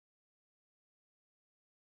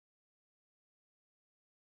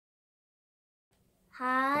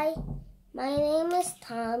Hi, my name is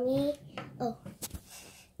Tommy.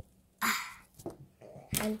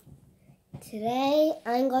 And today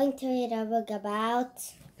I'm going to read a book about.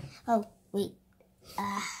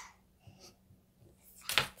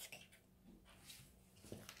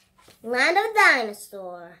 Land of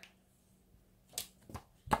Dinosaur.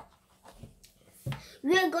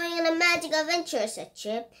 We're going on a magic adventure, said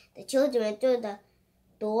Chip. The children went through the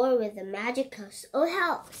door with the magic house. Oh,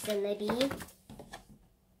 help, said Nadine.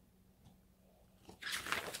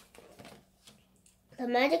 The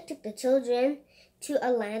magic took the children to a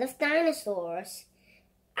land of dinosaurs.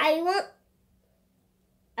 I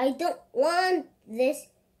don't want this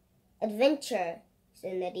adventure,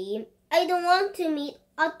 said Nadine. I don't want to meet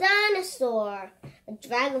a dinosaur. A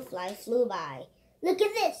dragonfly flew by. Look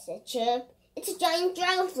at this, said Chip. It's a giant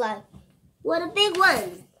dragonfly. What a big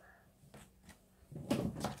one.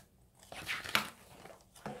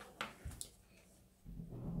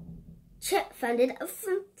 Chip found a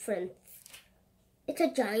footprint. It's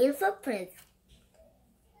a giant footprint.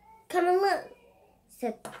 Come and look,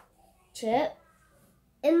 said Chip.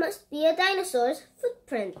 It must be a dinosaur's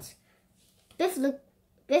footprint.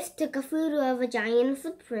 Biff took a photo of a giant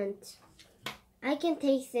footprint. I can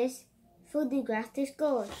take this photograph to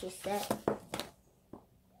school, she said.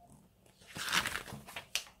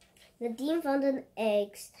 Nadine found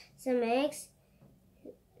some eggs.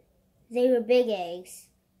 They were big eggs.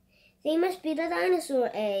 They must be the dinosaur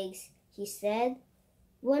eggs, he said.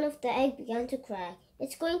 One of the eggs began to crack.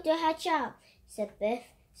 It's going to hatch out, said Biff.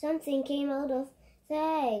 Something came out of the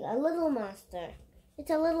egg, a little monster.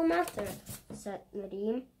 It's a little monster, said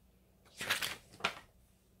Nadine.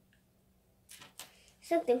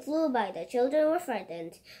 Something flew by. The children were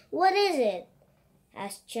frightened. What is it?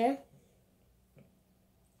 Asked Chip.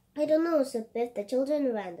 I don't know, said Biff. The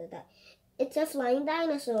children ran to that. It's a flying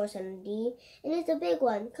dinosaur, said Nadine, and it's a big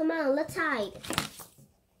one. Come on, let's hide.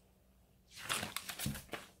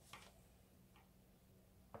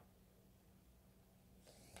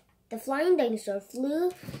 The flying dinosaur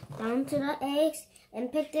flew down to the eggs and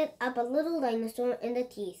picked it up a little dinosaur in the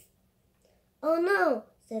teeth. Oh no,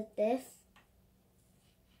 said Biff.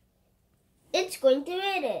 It's going to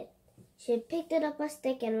eat it. She picked it up a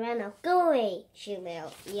stick and ran out. Go away, she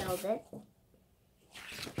yelled it.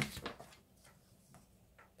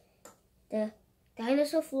 The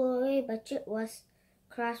dinosaur flew away, but Chip was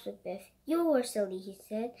cross with Biff. You were silly, he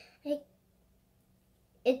said.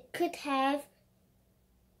 It could have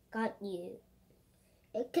got you.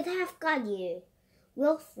 It could have got you.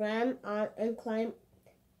 Wolf ran on and climbed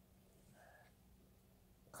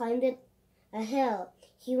it a hill.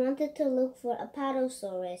 He wanted to look for a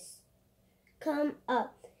Apatosaurus. Come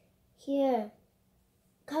up here,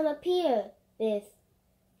 Biff,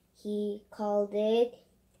 he called it.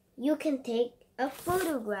 You can take a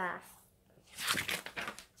photograph.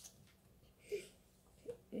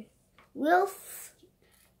 Wolf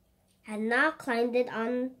had not climbed it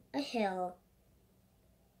on a hill.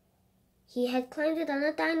 He had climbed it on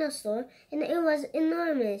a dinosaur, and it was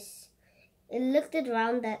enormous. It looked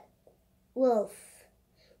around at Wolf.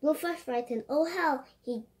 Wolf was frightened. Oh, hell,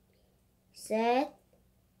 he said.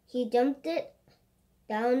 He jumped it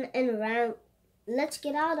down and ran. Let's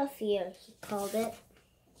get out of here, he called it.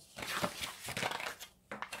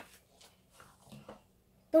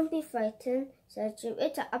 Don't be frightened, said Chip.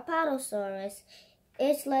 It's a Apatosaurus.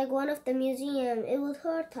 It's like one of the museum. It would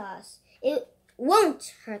hurt us. It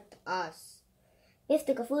won't hurt us. Biff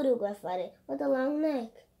took a photograph of it. What a long neck.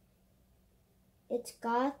 It's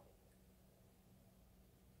got.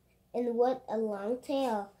 And what a long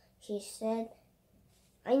tail, she said.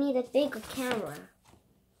 I need a bigger camera.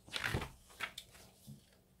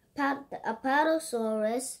 The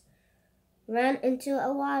Apatosaurus ran into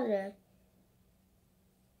a water.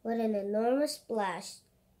 What an enormous splash,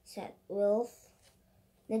 said Wolf.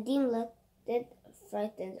 Nadine looked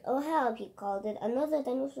frightened. Oh, help, he called it. Another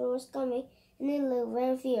dinosaur was coming, and it looked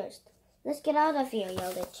very fierce. Let's get out of here,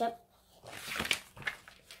 yelled Chip.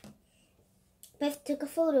 Biff took a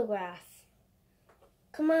photograph.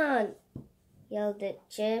 Come on, yelled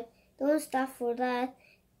Chip. Don't stop for that.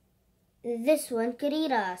 This one could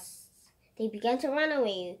eat us. They began to run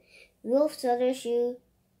away. Wolf's other shoe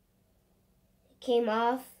came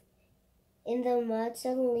off in the mud.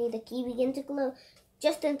 Suddenly, the key began to glow.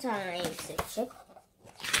 Just in time, said Chip.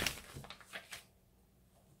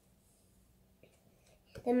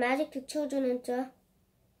 The magic took children into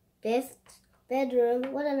Biff's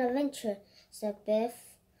bedroom. What an adventure, said Biff.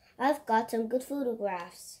 I've got some good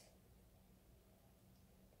photographs.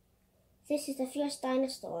 This is the fierce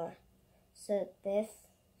dinosaur, said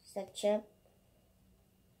Chip.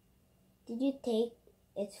 Did you take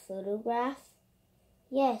its photograph?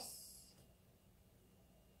 Yes,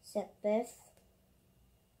 said Biff.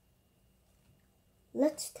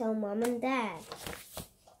 Let's tell Mom and Dad.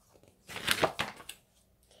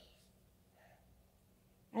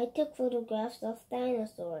 I took photographs of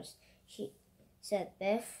dinosaurs, said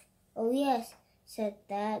Biff. Oh yes, said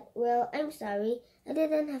Dad. Well, I'm sorry, I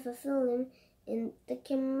didn't have a film in the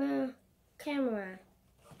camera.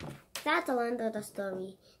 That's the end of the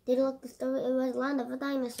story. Did you like the story? It was Land of a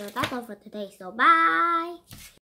Dinosaur. That's all for today, so bye!